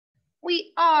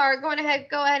we are going to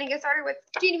go ahead and get started with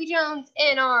Jeannie B. Jones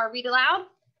in our Read Aloud.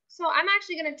 So I'm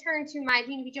actually going to turn to my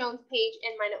Jeannie B. Jones page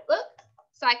in my notebook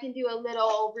so I can do a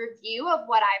little review of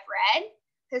what I've read.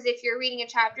 Because if you're reading a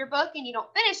chapter book and you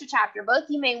don't finish a chapter book,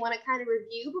 you may want to kind of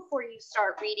review before you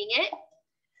start reading it.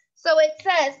 So it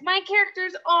says, my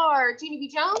characters are Jeannie B.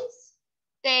 Jones.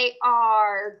 They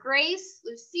are Grace,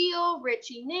 Lucille,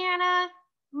 Richie, Nana,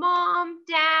 Mom,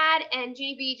 Dad, and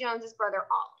Jeannie B. Jones's brother,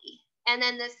 Ollie. And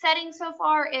then the setting so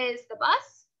far is the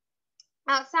bus,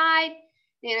 outside,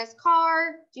 Nana's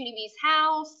car, Jeannie B's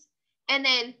house, and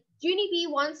then Jeannie B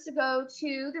wants to go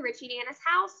to the Richie Nana's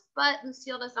house, but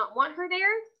Lucille does not want her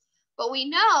there. But we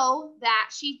know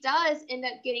that she does end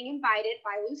up getting invited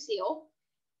by Lucille.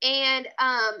 And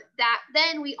that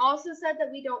then we also said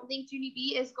that we don't think Jeannie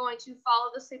B is going to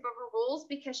follow the sleepover rules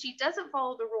because she doesn't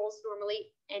follow the rules normally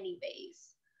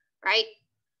anyways, right?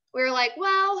 We're like,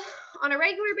 well, on a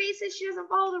regular basis, she doesn't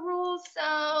follow the rules,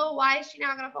 so why is she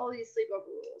now going to follow these sleepover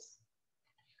rules?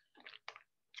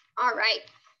 All right,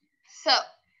 so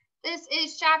this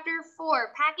is chapter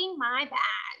 4, Packing My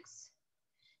Bags.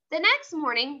 The next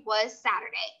morning was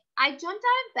Saturday. I jumped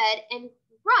out of bed and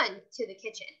run to the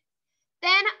kitchen.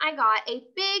 Then I got a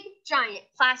big, giant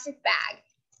plastic bag,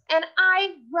 and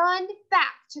I run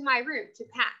back to my room to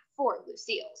pack for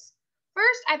Lucille's.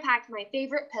 First, I packed my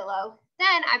favorite pillow.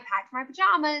 Then I packed my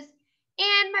pajamas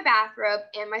and my bathrobe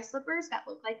and my slippers that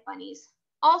look like bunnies.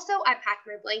 Also, I packed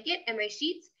my blanket and my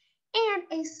sheets and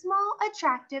a small,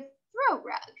 attractive throw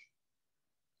rug.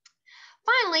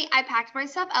 Finally, I packed my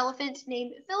stuffed elephant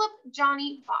named Philip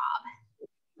Johnny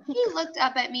Bob. He looked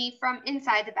up at me from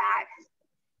inside the bag.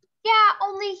 Yeah,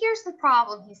 only here's the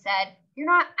problem, he said. You're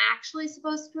not actually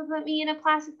supposed to put me in a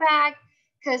plastic bag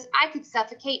because I could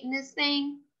suffocate in this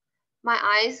thing. My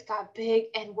eyes got big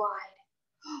and wide.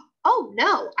 Oh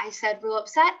no, I said real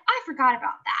upset. I forgot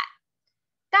about that.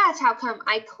 That's how come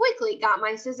I quickly got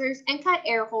my scissors and cut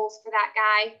air holes for that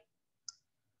guy.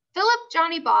 Philip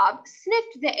Johnny Bob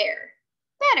sniffed the air.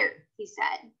 Better, he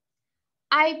said.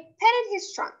 I petted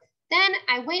his trunk. Then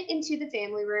I went into the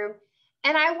family room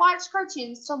and I watched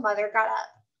cartoons till Mother got up.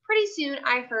 Pretty soon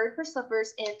I heard her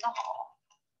slippers in the hall.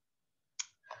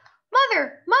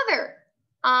 Mother, Mother,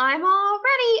 I'm all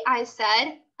ready, I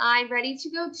said. I'm ready to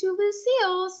go to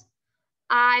Lucille's.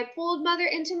 I pulled Mother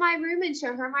into my room and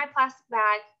showed her my plastic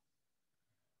bag.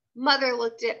 Mother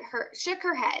looked at her, shook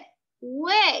her head.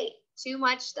 Way too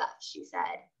much stuff, she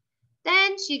said.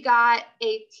 Then she got a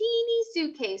teeny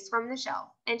suitcase from the shelf,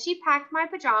 and she packed my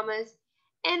pajamas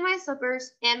and my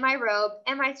slippers and my robe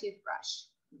and my toothbrush.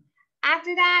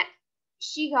 After that,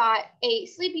 she got a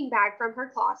sleeping bag from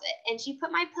her closet, and she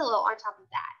put my pillow on top of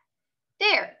that.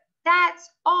 There, that's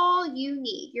all you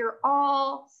need. You're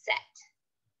all set.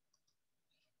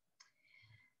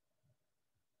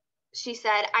 She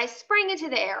said. I sprang into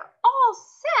the air. All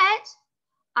set?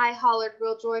 I hollered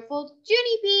real joyful.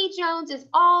 Jeannie B. Jones is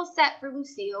all set for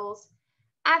Lucille's.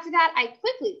 After that, I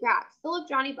quickly grabbed Philip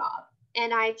Johnny Bob,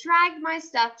 and I dragged my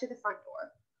stuff to the front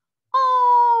door.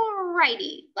 All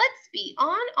righty, let's be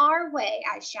on our way,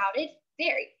 I shouted,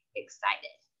 very excited.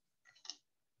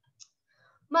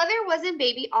 Mother was in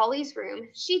baby Ollie's room.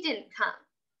 She didn't come.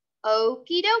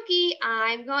 Okie dokie,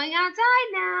 I'm going outside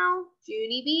now.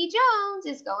 Jeannie B. Jones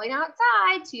is going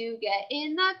outside to get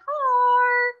in the car,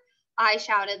 I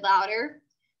shouted louder.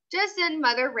 Just then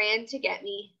Mother ran to get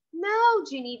me. No,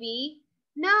 Jeannie B.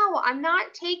 No, I'm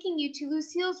not taking you to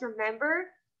Lucille's, remember?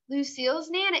 Lucille's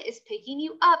Nana is picking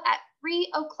you up at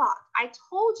 3 o'clock. I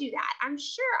told you that. I'm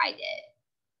sure I did.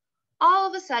 All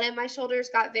of a sudden, my shoulders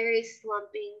got very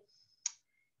slumping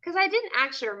because I didn't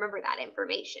actually remember that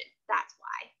information. That's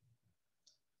why.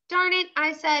 Darn it,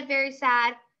 I said, very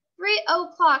sad. 3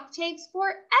 o'clock takes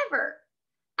forever.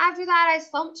 After that, I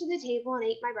slumped to the table and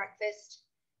ate my breakfast.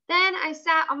 Then I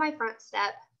sat on my front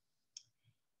step,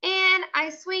 and I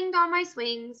swinged on my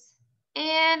swings,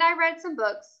 and I read some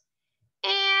books,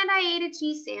 and I ate a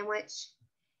cheese sandwich,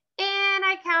 and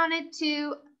I counted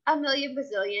to a million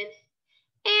bazillion,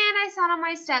 and I sat on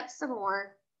my steps some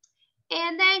more.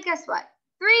 And then guess what?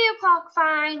 3 o'clock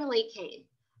finally came.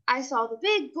 I saw the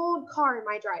big gold car in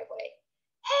my driveway.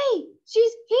 Hey,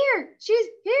 she's here, she's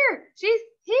here, she's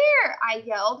here, I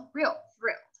yelled, real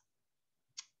thrilled.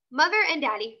 Mother and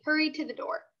Daddy hurried to the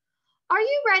door. Are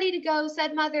you ready to go?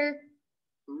 Said Mother.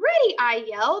 Ready, I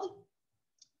yelled.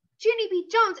 Jeannie B.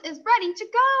 Jones is ready to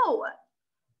go.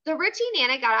 The Richie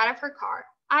Nana got out of her car.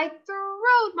 I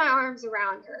throwed my arms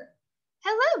around her.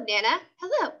 Hello, Nana.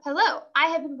 Hello, hello. I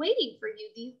have been waiting for you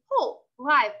the whole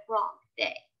live long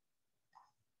day.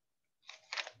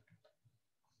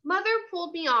 Mother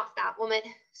pulled me off that woman.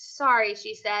 Sorry,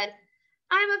 she said.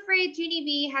 I'm afraid Junie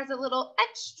B has a little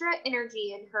extra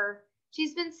energy in her.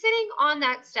 She's been sitting on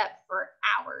that step for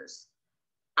hours.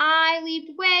 I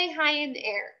leaped way high in the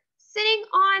air. Sitting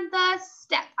on the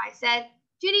step, I said.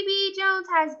 Junie B. Jones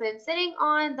has been sitting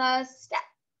on the step.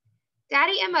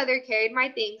 Daddy and Mother carried my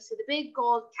things to the big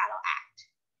gold cattle act.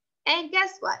 And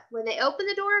guess what? When they opened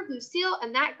the door, Lucille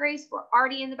and that Grace were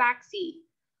already in the back seat.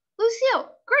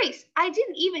 Lucille, Grace, I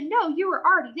didn't even know you were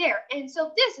already there, and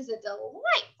so this is a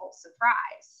delightful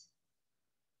surprise.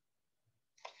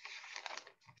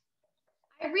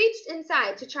 I reached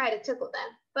inside to try to tickle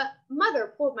them, but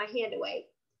Mother pulled my hand away.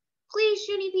 Please,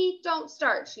 Junie B, don't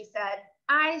start, she said.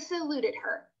 I saluted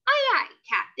her. Aye, aye,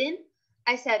 Captain,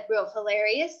 I said, real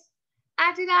hilarious.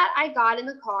 After that, I got in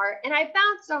the car, and I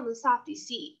bounced on the softy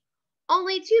seat.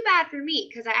 Only too bad for me,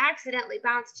 because I accidentally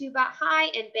bounced too high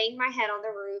and banged my head on the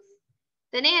roof.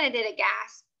 The Nana did a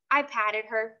gasp. I patted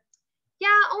her. Yeah,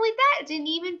 only that didn't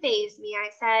even faze me, I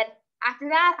said. After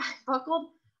that, I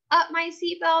buckled up my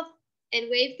seatbelt and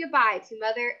waved goodbye to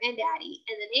Mother and Daddy,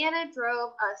 and the Nana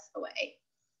drove us away.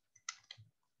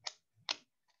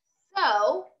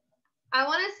 So, I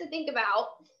want us to think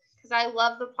about, because I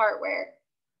love the part where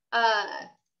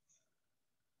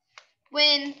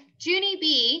when Junie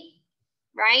B,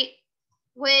 right,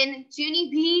 when Junie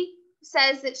B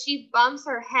says that she bumps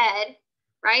her head,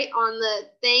 right, on the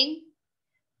thing,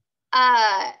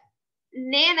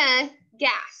 Nana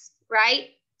gasps, right?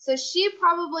 So she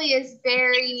probably is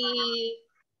very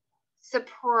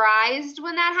surprised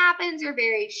when that happens or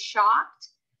very shocked.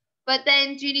 But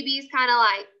then Junie B is kind of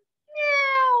like,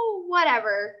 yeah,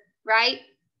 whatever, right?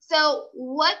 So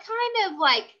what kind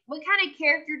of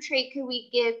character trait could we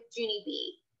give Junie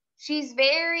B? She's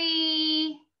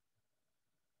very,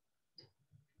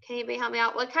 can anybody help me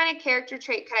out? What kind of character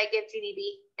trait could I give Junie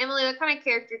B? Emily, what kind of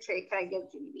character trait could I give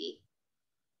Junie B?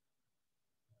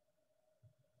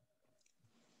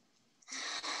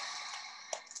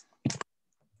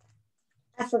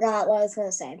 I forgot what I was going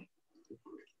to say.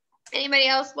 Anybody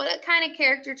else? What kind of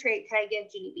character trait could I give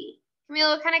Junie B?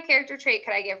 Camila, what kind of character trait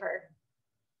could I give her?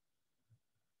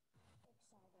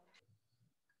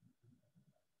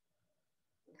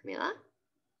 Camila?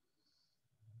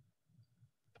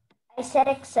 I said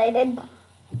excited.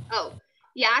 Oh,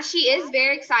 yeah, she is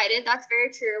very excited. That's very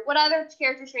true. What other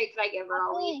character trait could I give her,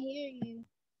 Ollie? I can't hear you.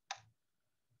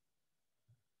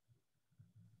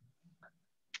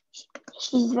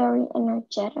 She's very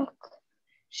energetic.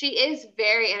 She is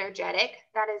very energetic.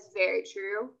 That is very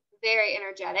true. Very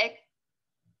energetic.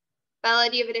 Bella,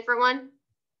 do you have a different one?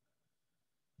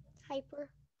 Hyper.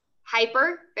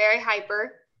 Hyper. Very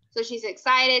hyper. So she's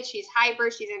excited. She's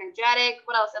hyper. She's energetic.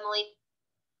 What else, Emily?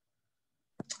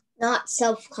 Not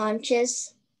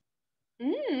self-conscious.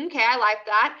 Okay, I like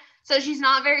that. So she's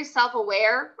not very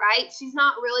self-aware, right? She's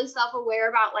not really self-aware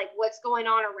about like what's going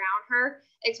on around her,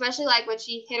 especially like when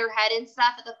she hit her head and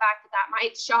stuff, at the fact that that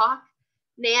might shock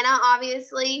Nana,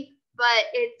 obviously, but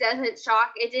it doesn't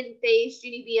shock. It didn't faze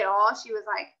Junie B at all. She was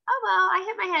like, oh, well, I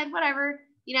hit my head, whatever,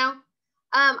 you know.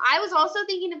 I was also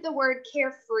thinking of the word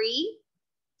carefree.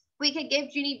 We could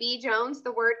give Junie B. Jones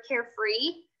the word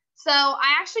carefree. So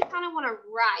I actually kind of want to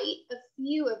write a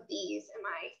few of these in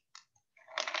my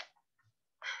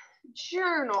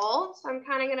journal. So I'm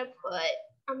kind of going to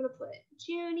put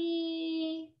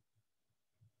Junie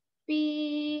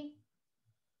B.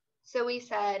 So we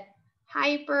said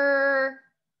hyper,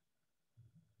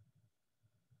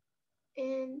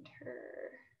 energetic,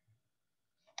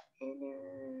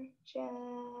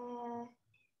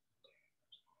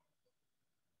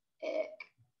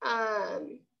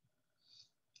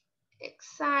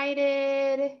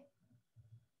 excited,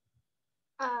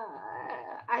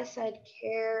 I said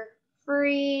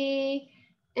carefree,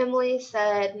 Emily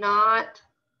said not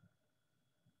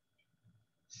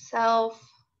self-aware,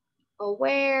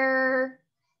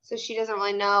 so she doesn't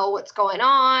really know what's going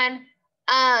on.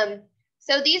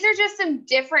 So these are just some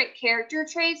different character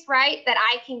traits, right, that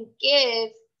I can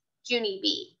give Junie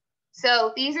B.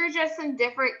 So these are just some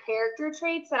different character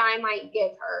traits that I might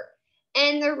give her.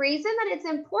 And the reason that it's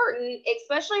important,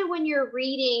 especially when you're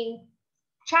reading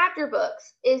chapter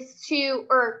books,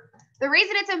 the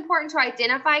reason it's important to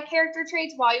identify character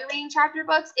traits while you're reading chapter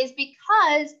books is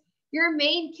because your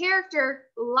main character,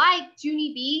 like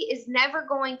Junie B, is never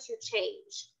going to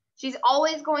change. She's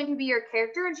always going to be your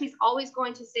character, and she's always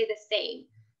going to stay the same.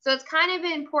 So it's kind of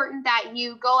important that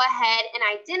you go ahead and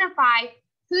identify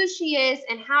who she is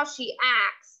and how she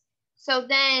acts. So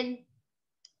then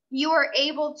you are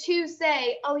able to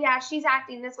say, oh yeah, she's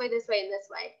acting this way, and this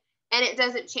way. And it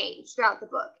doesn't change throughout the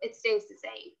book. It stays the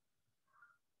same.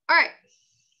 All right.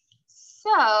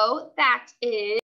 So that is